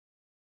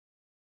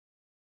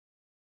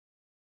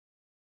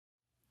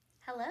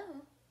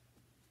Hello.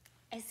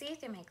 I see you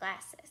through my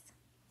glasses.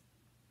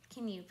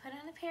 Can you put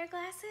on a pair of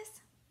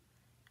glasses?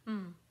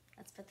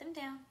 Let's put them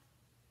down.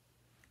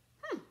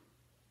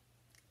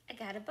 I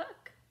got a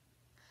book.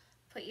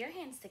 Put your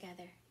hands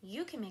together.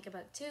 You can make a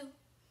book too.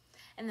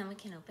 And then we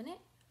can open it.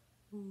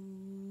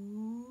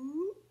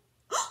 Ooh.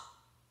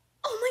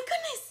 Oh my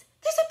goodness!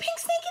 There's a pink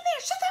snake in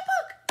there! Shut that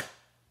book!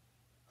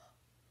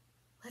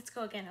 Let's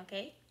go again,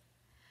 okay?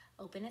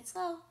 Open it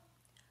slow.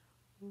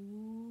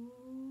 Ooh.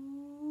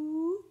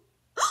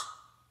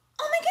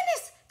 Oh my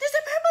goodness! There's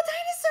a purple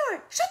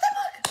dinosaur! Shut the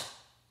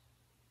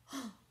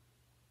book!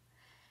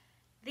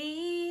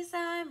 These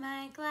are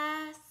my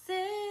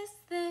glasses.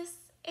 This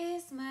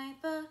is my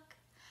book.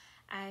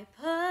 I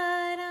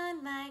put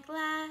on my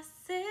glasses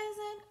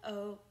and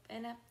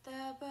open up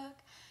the book.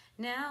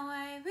 Now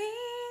I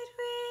read,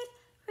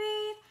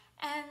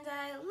 and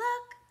I look.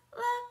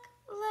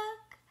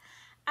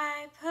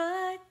 I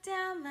put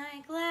down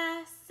my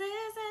glasses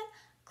and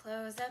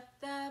close up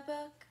the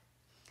book.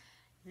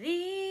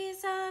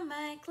 These are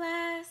my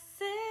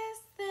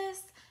glasses.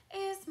 This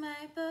is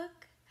my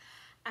book.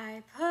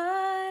 I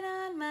put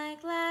on my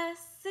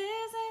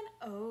glasses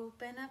and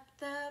open up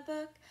the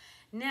book.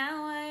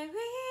 Now I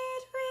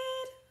read,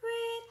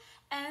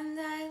 and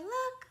I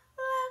look.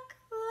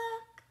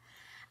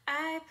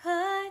 I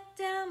put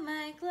down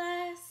my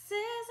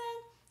glasses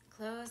and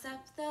close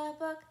up the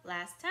book.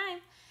 Last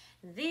time.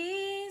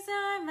 These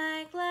are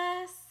my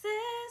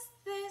glasses.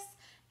 This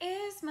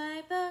is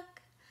my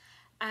book.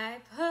 I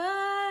put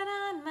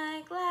on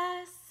my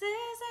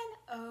glasses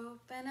and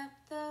open up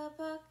the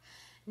book.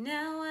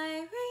 Now I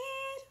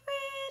read,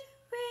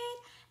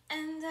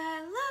 and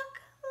I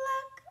look.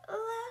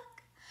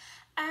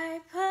 I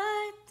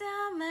put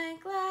down my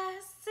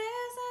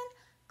glasses and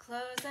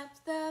close up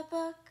the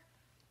book.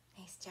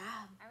 Nice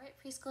job. All right,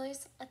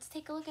 preschoolers, let's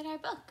take a look at our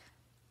book.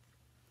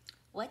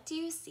 What do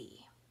you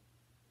see?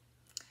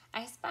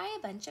 I spy a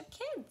bunch of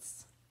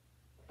kids.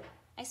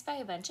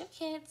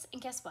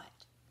 And guess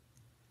what?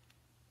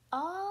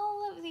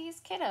 All of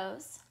these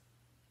kiddos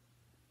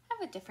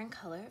have a different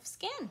color of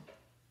skin.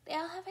 They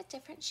all have a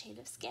different shade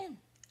of skin.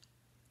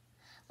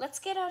 Let's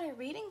get out our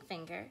reading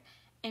finger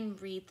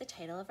and read the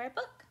title of our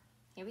book.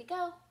 Here we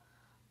go.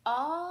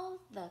 All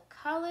the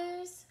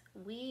Colors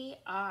We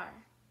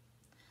Are.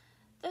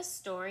 The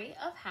story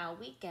of how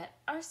we get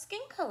our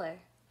skin color.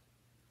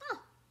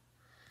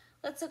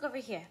 Let's look over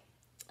here.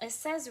 It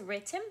says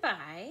written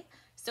by,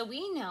 so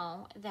we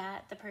know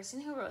that the person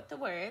who wrote the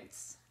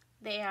words,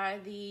 they are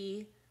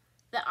the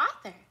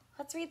author.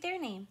 Let's read their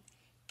name.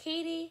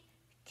 Katie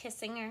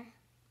Kissinger.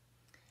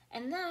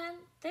 And then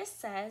this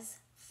says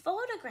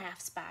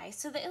photographs by,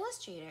 so the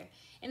illustrator.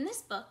 In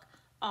this book,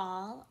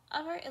 all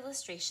of our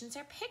illustrations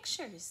are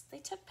pictures. They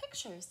took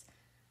pictures.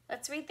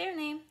 Let's read their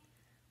name.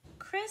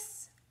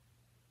 Miss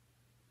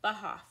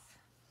Bohnhoff.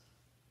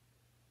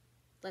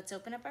 Let's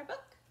open up our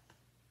book.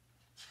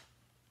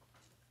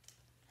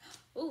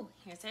 Ooh,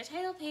 here's our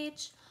title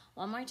page.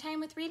 One more time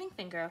with reading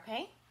finger,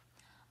 okay?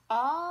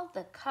 All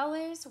the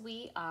Colors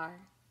We Are.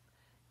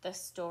 The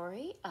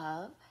story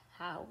of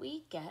how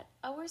we get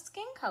our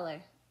skin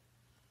color.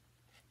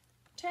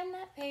 Turn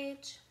that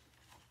page.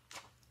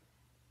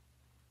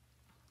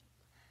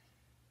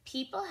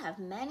 People have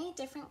many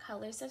different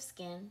colors of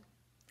skin.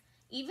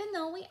 Even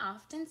though we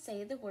often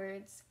say the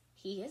words,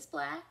 he is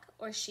black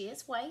or she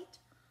is white,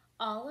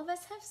 all of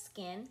us have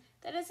skin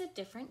that is a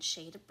different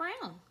shade of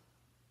brown.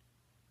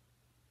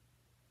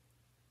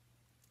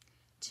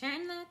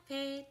 Turn that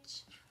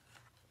page.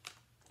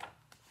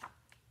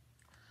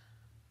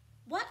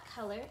 What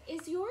color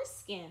is your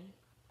skin?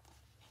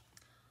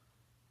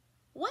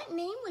 What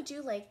name would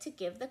you like to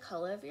give the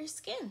color of your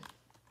skin?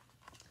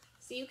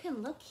 So you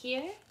can look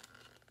here.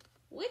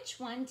 Which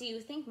one do you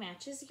think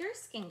matches your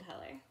skin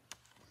color?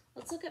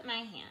 Let's look at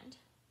my hand.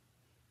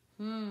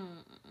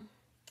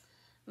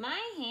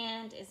 My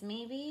hand is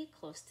maybe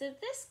close to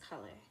this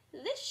color,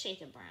 this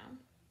shade of brown.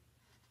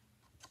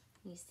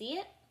 You see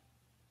it?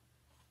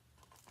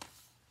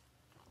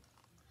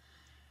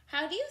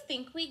 How do you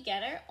think we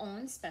get our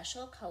own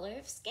special color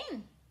of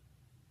skin?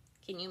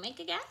 Can you make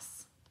a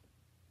guess?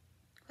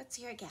 What's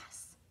your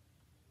guess?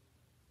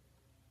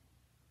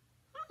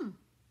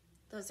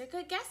 Those are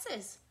good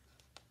guesses.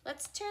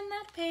 Let's turn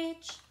that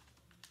page.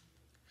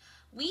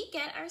 We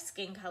get our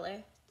skin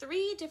color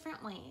 3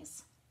 different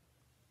ways.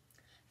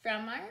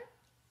 From our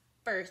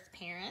birth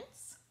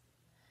parents,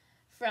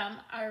 from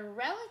our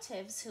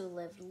relatives who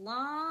lived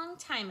long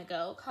time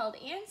ago called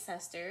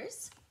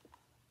ancestors.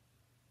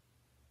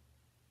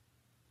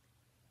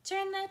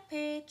 Turn that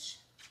page.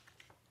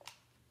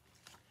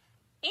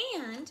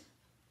 And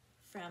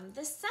from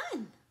the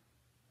sun.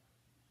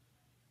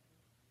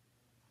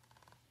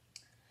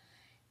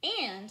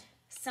 And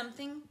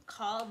something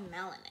called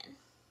melanin.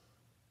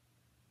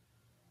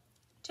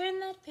 Turn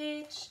that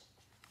page.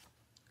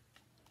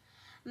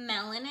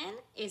 Melanin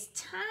is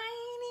tiny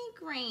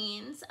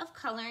grains of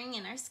coloring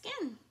in our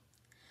skin.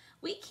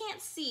 We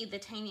can't see the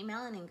tiny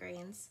melanin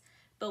grains,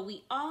 but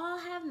we all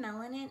have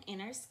melanin in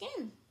our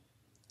skin.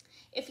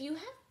 If you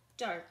have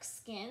dark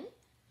skin,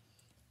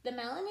 The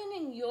melanin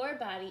in your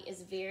body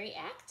is very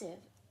active,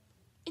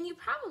 and you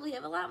probably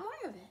have a lot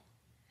more of it.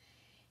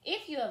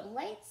 If you have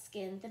light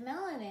skin, the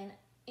melanin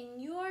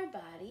in your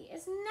body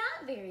is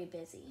not very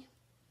busy.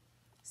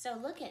 So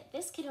look at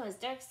this kiddo has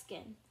dark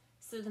skin.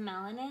 So the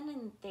melanin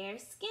in their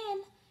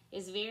skin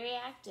is very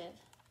active.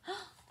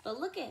 But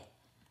look at,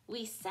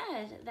 we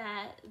said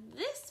that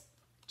this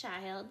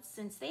child,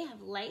 since they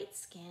have light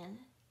skin,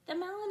 the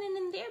melanin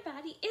in their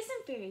body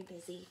isn't very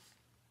busy.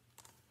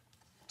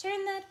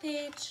 Turn that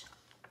page.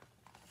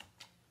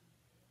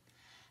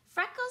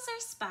 Freckles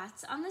are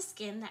spots on the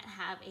skin that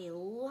have a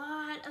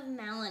lot of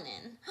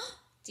melanin.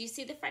 Do you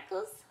see the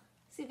freckles?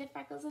 See the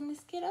freckles on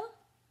this kiddo?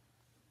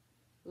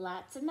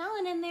 Lots of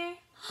melanin there.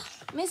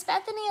 Miss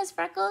Bethany has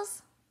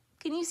freckles.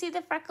 Can you see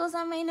the freckles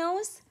on my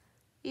nose?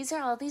 These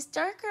are all these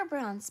darker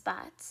brown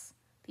spots.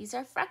 These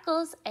are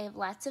freckles. I have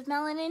lots of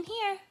melanin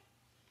here.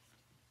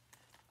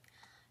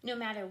 No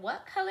matter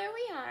what color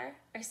we are,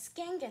 our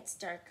skin gets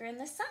darker in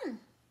the sun.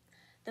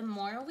 The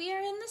more we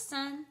are in the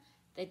sun,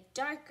 the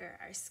darker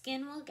our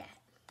skin will get.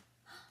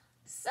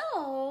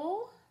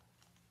 So,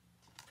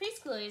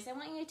 preschoolers, I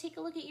want you to take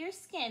a look at your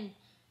skin.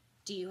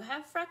 Do you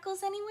have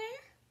freckles anywhere?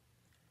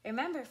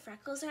 Remember,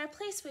 freckles are a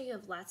place where you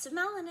have lots of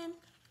melanin.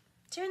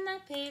 Turn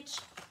that page.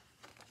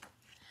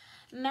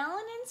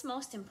 Melanin's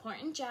most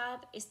important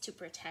job is to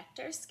protect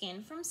our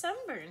skin from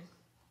sunburn.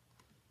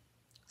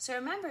 So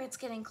remember, it's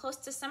getting close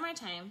to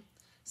summertime,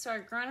 so our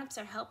grown-ups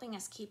are helping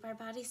us keep our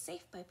bodies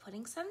safe by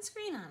putting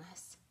sunscreen on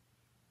us.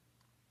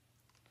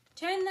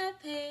 Turn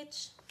that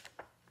page.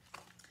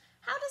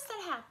 How does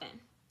that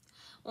happen?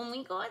 When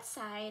we go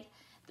outside,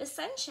 the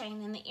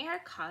sunshine and the air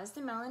cause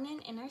the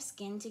melanin in our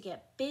skin to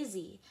get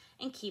busy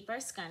and keep our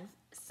skin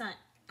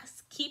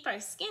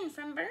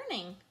from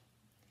burning.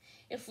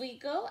 If we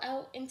go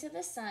out into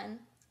the sun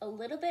a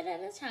little bit at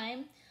a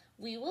time,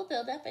 we will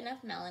build up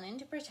enough melanin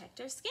to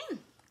protect our skin.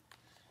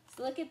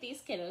 So look at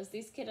these kiddos.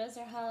 These kiddos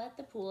are all at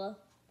the pool.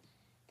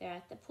 They're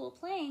at the pool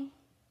playing.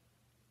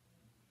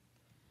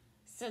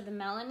 So the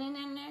melanin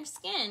in our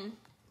skin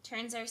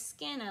turns our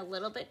skin a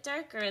little bit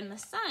darker in the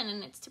sun,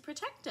 and it's to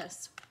protect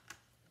us.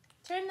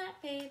 Turn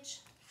that page.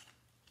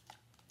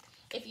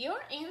 If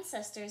your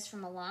ancestors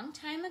from a long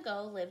time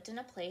ago lived in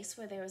a place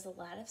where there was a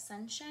lot of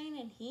sunshine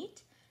and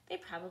heat, they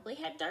probably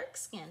had dark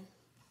skin.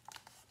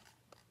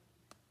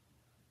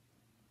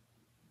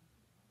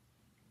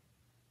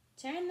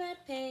 Turn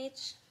that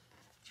page.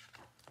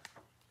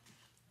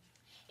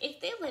 If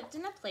they lived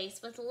in a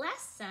place with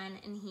less sun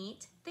and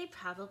heat, they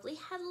probably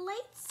had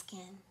light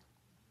skin.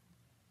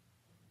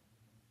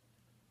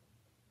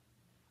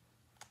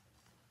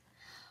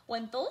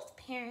 When both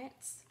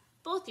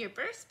your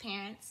birth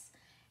parents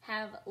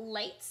have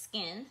light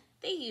skin,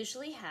 they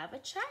usually have a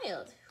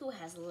child who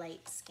has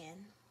light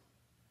skin.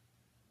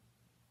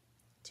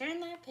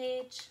 Turn that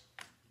page.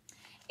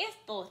 If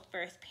both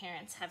birth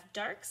parents have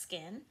dark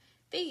skin,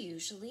 they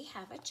usually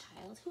have a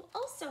child who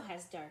also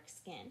has dark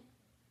skin.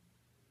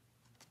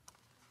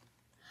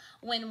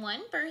 When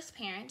one birth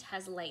parent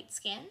has light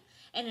skin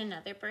and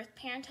another birth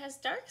parent has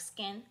dark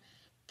skin,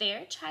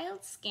 their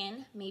child's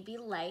skin may be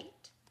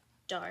light,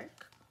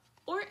 dark,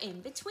 or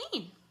in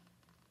between.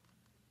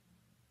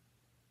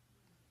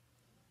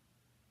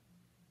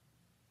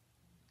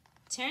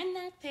 Turn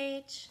that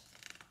page.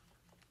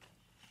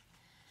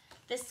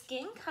 The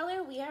skin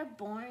color we are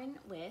born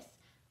with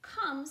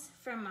comes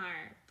from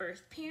our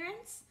birth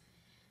parents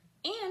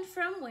and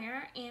from where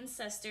our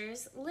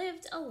ancestors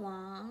lived a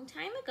long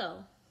time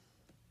ago.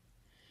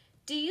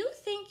 Do you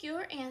think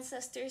your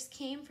ancestors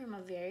came from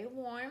a very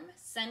warm,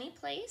 sunny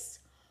place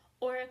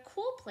or a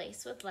cool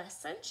place with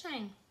less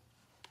sunshine?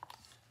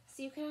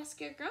 So you could ask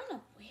your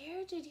grown-up,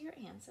 where did your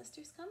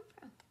ancestors come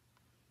from?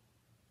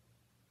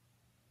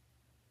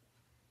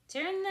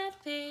 Turn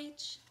that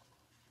page.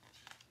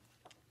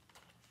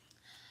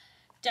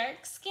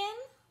 Dark skin,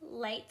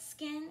 light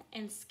skin,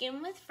 and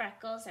skin with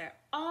freckles are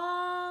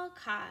all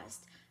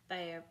caused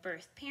by our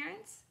birth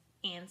parents,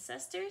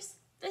 ancestors,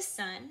 the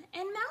sun,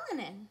 and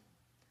melanin.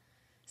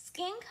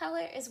 Skin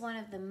color is one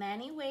of the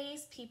many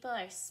ways people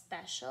are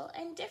special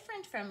and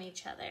different from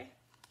each other.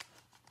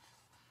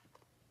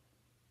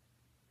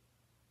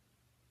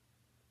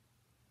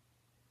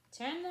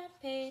 Turn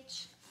that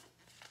page.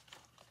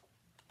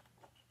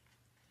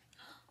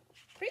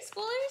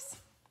 Preschoolers,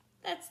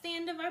 that's the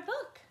end of our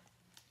book.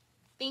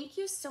 Thank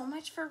you so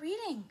much for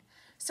reading.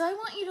 So I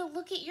want you to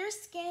look at your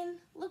skin,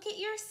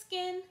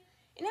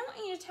 and I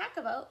want you to talk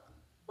about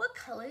what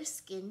color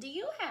skin do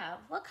you have?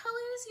 What color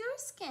is your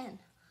skin?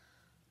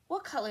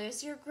 What color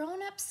is your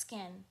grown-up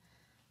skin?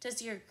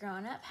 Does your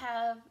grown-up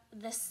have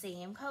the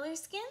same color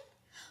skin?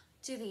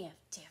 Do they have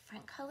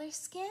different color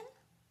skin?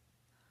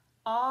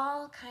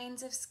 All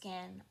kinds of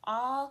skin,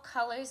 all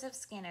colors of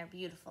skin are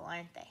beautiful,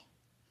 aren't they?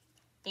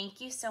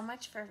 Thank you so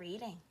much for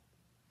reading.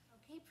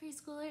 Okay,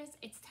 preschoolers,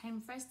 it's time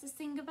for us to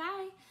sing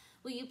goodbye.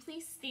 Will you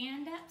please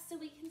stand up so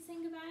we can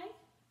sing goodbye?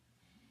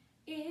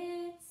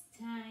 It's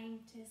time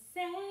to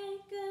say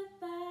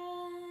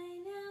goodbye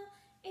now.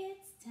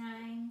 It's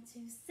time to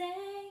say